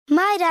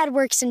My dad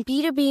works in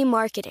B2B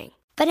marketing,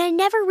 but I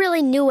never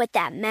really knew what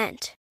that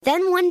meant.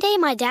 Then one day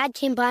my dad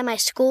came by my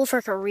school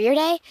for career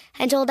day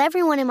and told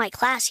everyone in my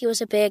class he was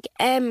a big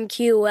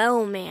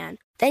MQL man.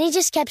 Then he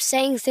just kept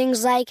saying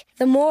things like,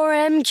 the more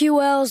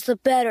MQLs, the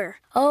better,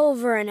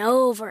 over and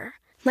over.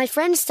 My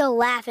friends still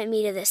laugh at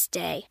me to this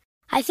day.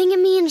 I think it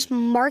means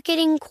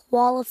marketing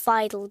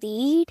qualified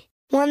lead.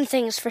 One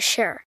thing's for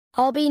sure,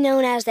 I'll be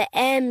known as the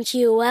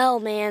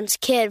MQL man's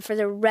kid for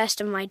the rest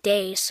of my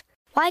days.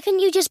 Why couldn't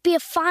you just be a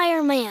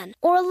fireman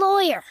or a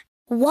lawyer?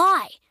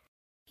 Why?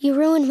 You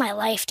ruined my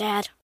life,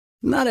 Dad.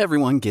 Not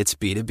everyone gets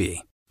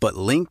B2B, but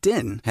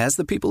LinkedIn has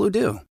the people who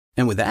do.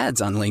 And with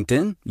ads on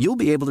LinkedIn, you'll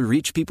be able to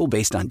reach people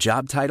based on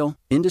job title,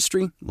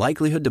 industry,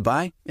 likelihood to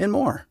buy, and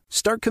more.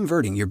 Start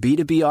converting your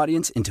B2B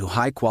audience into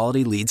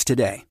high-quality leads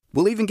today.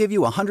 We'll even give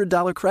you a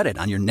 $100 credit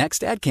on your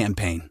next ad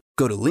campaign.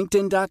 Go to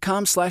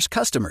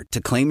linkedin.com/customer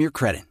to claim your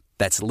credit.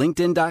 That's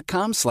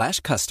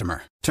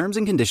linkedin.com/customer. Terms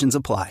and conditions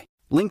apply.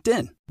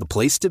 LinkedIn, the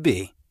place to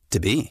be, to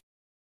be.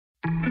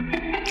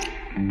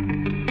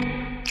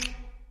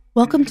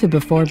 Welcome to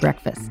Before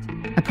Breakfast,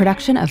 a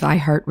production of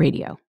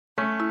iHeartRadio.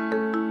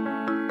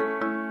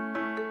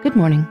 Good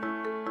morning.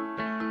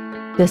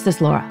 This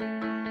is Laura.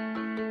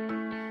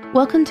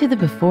 Welcome to the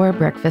Before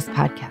Breakfast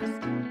podcast.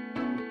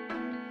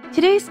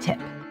 Today's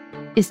tip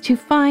is to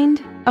find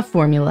a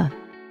formula.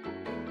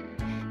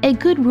 A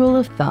good rule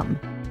of thumb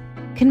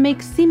can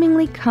make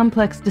seemingly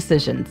complex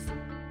decisions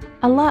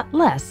a lot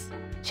less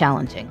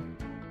challenging.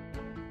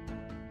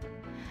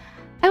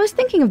 I was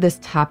thinking of this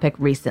topic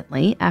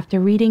recently after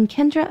reading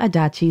Kendra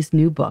Adachi's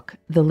new book,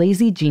 The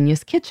Lazy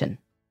Genius Kitchen.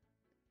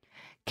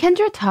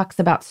 Kendra talks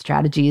about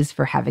strategies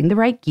for having the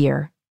right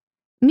gear,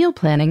 meal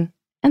planning,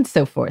 and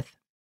so forth.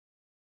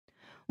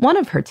 One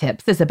of her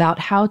tips is about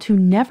how to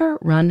never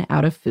run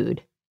out of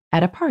food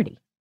at a party.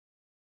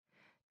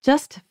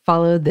 Just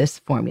follow this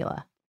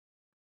formula.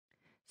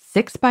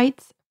 6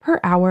 bites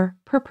per hour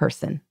per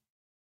person,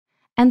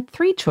 and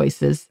 3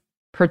 choices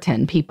per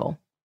 10 people.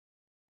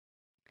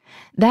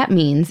 That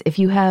means if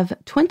you have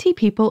 20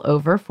 people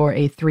over for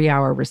a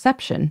 3-hour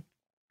reception,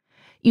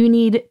 you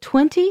need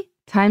 20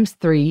 times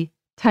 3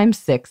 times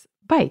 6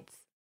 bites.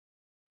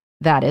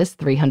 That is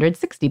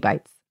 360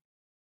 bites.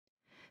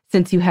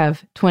 Since you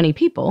have 20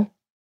 people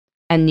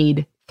and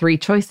need 3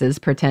 choices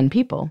per 10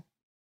 people,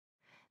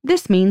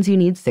 this means you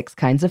need 6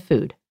 kinds of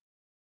food.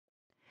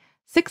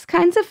 6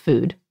 kinds of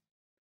food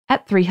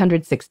at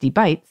 360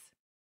 bites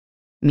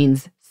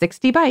means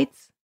 60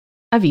 bites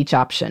of each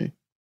option.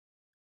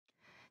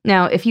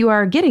 Now, if you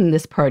are getting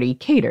this party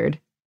catered,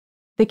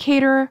 the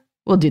caterer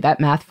will do that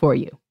math for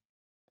you.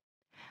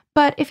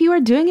 But if you are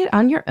doing it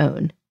on your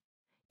own,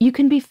 you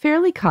can be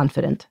fairly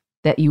confident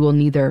that you will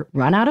neither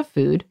run out of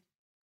food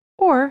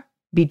or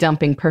be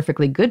dumping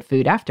perfectly good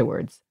food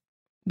afterwards,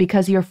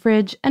 because your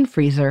fridge and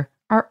freezer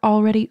are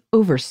already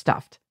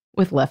overstuffed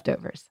with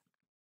leftovers.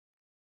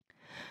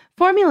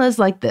 Formulas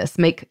like this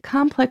make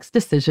complex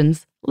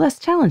decisions less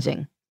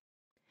challenging.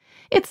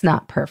 It's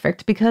not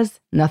perfect because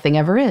nothing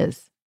ever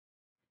is.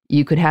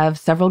 You could have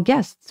several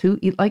guests who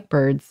eat like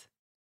birds.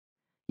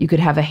 You could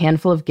have a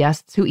handful of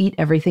guests who eat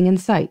everything in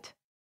sight.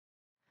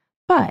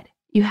 But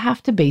you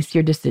have to base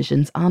your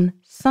decisions on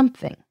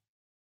something.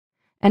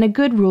 And a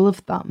good rule of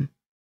thumb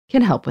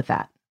can help with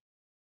that.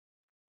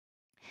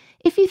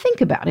 If you think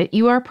about it,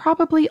 you are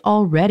probably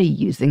already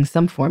using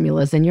some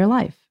formulas in your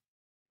life.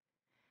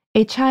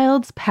 A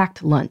child's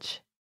packed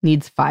lunch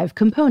needs 5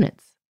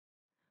 components,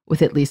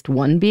 with at least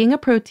 1 being a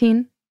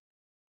protein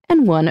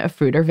and 1 a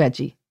fruit or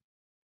veggie.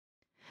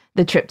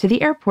 The trip to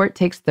the airport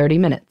takes 30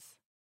 minutes,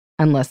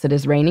 unless it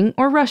is raining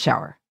or rush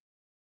hour,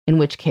 in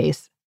which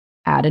case,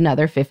 add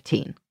another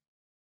 15.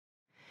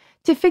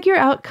 To figure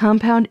out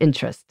compound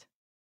interest,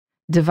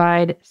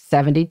 divide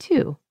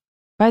 72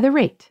 by the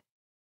rate,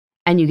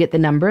 and you get the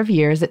number of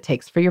years it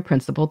takes for your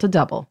principal to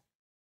double.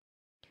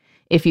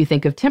 If you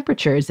think of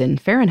temperatures in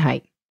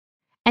Fahrenheit,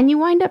 and you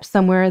wind up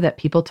somewhere that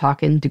people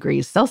talk in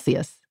degrees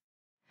Celsius,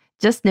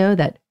 just know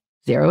that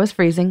 0 is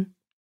freezing,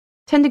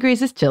 10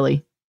 degrees is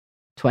chilly,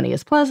 20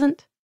 is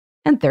pleasant,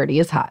 and 30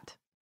 is hot.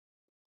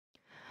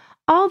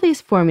 All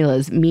these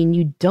formulas mean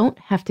you don't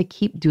have to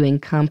keep doing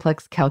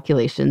complex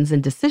calculations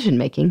and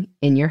decision-making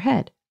in your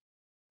head.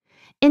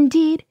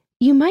 Indeed,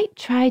 you might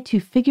try to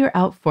figure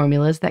out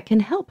formulas that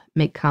can help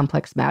make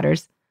complex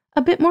matters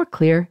a bit more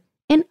clear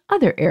in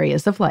other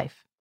areas of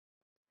life.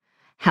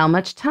 How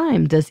much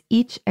time does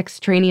each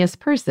extraneous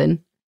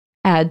person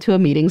add to a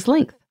meeting's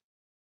length?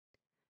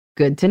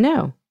 Good to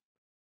know,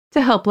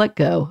 to help let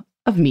go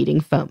of meeting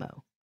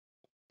FOMO.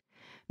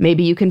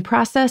 Maybe you can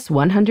process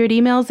 100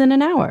 emails in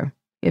an hour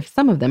if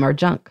some of them are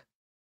junk.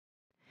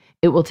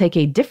 It will take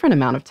a different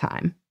amount of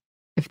time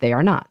if they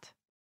are not.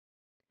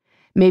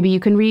 Maybe you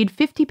can read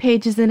 50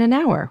 pages in an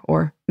hour,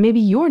 or maybe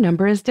your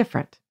number is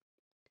different.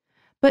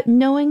 But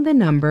knowing the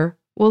number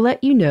will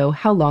let you know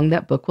how long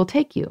that book will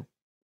take you,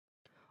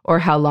 or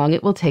how long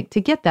it will take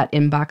to get that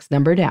inbox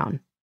number down.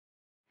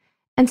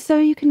 And so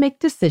you can make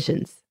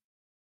decisions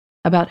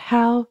about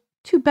how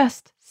to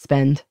best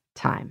spend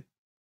time.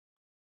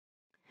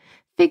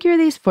 Figure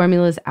these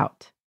formulas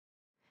out,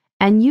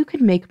 and you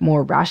could make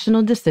more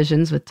rational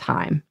decisions with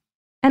time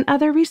and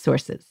other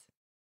resources.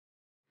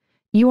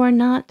 You are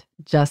not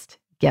just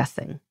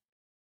guessing.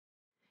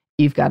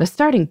 You've got a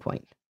starting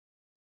point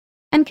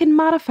and can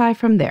modify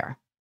from there,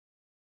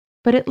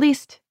 but at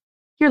least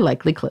you're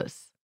likely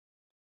close.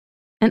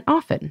 And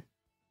often,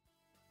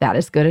 that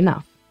is good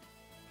enough.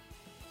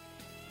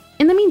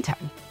 In the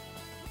meantime,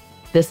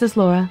 this is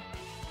Laura.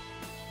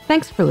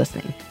 Thanks for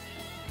listening.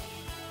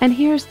 And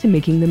here's to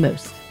making the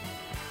most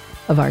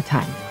of our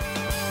time.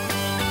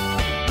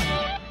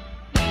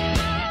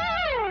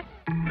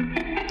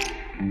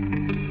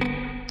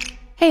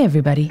 Hey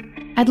everybody,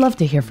 I'd love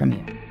to hear from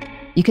you.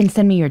 You can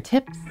send me your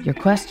tips, your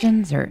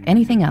questions, or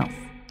anything else.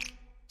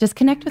 Just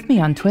connect with me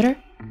on Twitter,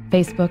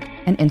 Facebook,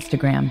 and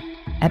Instagram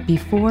at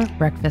Before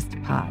Breakfast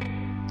Pod.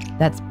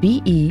 That's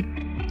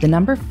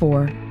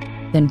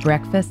BE4, then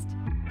breakfast,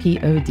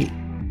 POD.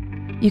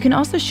 You can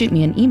also shoot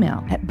me an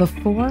email at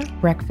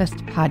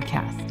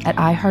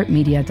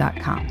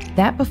beforebreakfastpodcast@iheartmedia.com.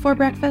 That Before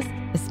Breakfast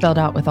is spelled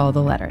out with all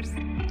the letters.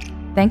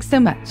 Thanks so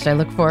much. I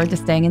look forward to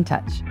staying in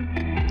touch.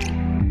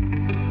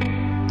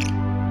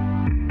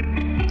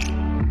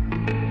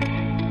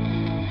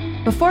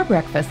 Before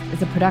Breakfast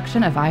is a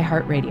production of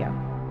iHeartRadio.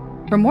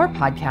 For more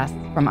podcasts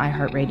from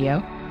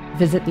iHeartRadio,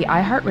 visit the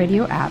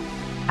iHeartRadio app,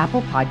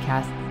 Apple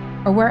Podcasts,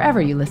 or wherever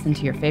you listen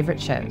to your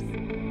favorite shows.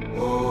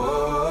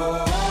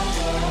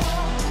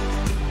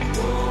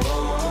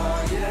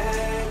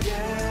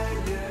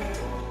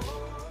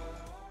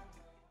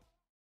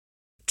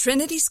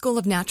 Trinity School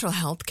of Natural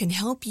Health can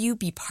help you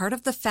be part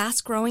of the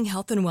fast-growing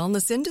health and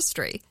wellness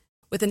industry.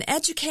 With an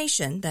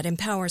education that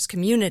empowers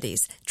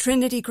communities,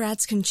 Trinity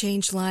grads can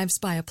change lives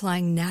by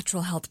applying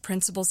natural health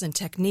principles and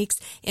techniques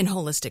in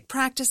holistic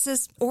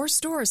practices or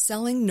stores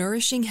selling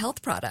nourishing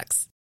health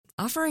products.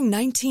 Offering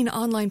 19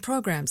 online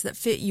programs that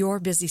fit your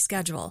busy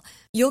schedule,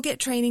 you'll get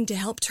training to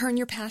help turn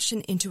your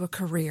passion into a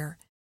career.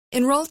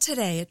 Enroll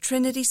today at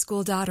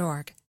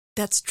trinityschool.org.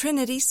 That's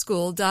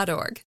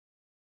trinityschool.org.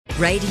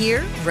 Right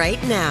here,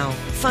 right now.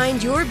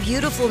 Find your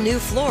beautiful new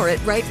floor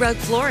at Right Rug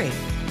Flooring.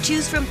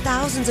 Choose from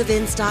thousands of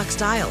in-stock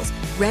styles,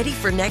 ready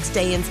for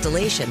next-day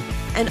installation,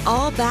 and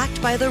all backed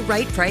by the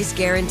right price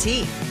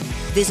guarantee.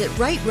 Visit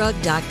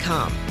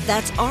rightrug.com.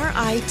 That's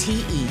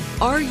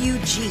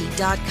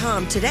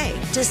RITERUG.com today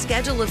to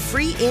schedule a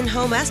free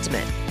in-home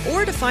estimate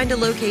or to find a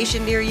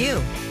location near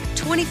you.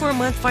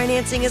 24-month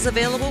financing is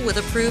available with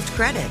approved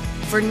credit.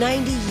 For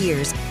 90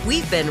 years,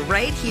 we've been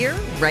right here,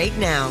 right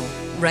now.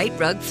 Right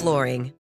Rug Flooring.